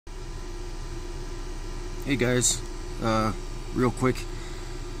Hey guys, real quick,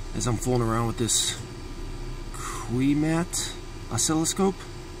 as I'm fooling around with this Quimat oscilloscope,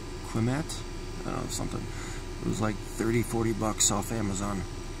 Quimat, I don't know, something. It was like 30-40 bucks off Amazon.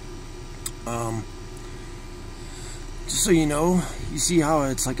 Just so you know, you see how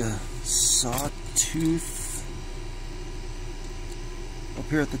it's like a sawtooth up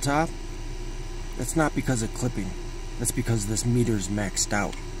here at the top? That's not because of clipping. That's because this meter's maxed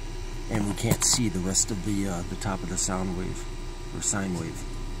out and we can't see the rest of the top of the sound wave or sine wave.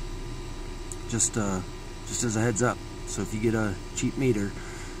 Just as a heads up. So if you get a cheap meter,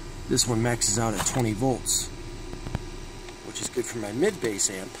 this one maxes out at 20 volts, which is good for my mid-bass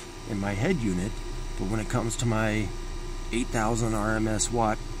amp and my head unit, but when it comes to my 8,000 RMS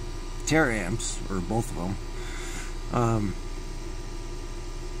watt tera amps, or both of them,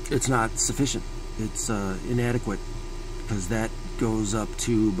 it's not sufficient. It's inadequate, because that goes up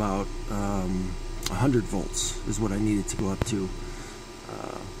to about 100 volts is what I need it to go up to,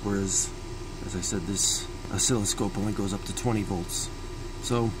 whereas, as I said, this oscilloscope only goes up to 20 volts.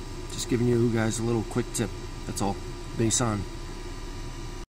 So just giving you guys a little quick tip, that's all. Bass on.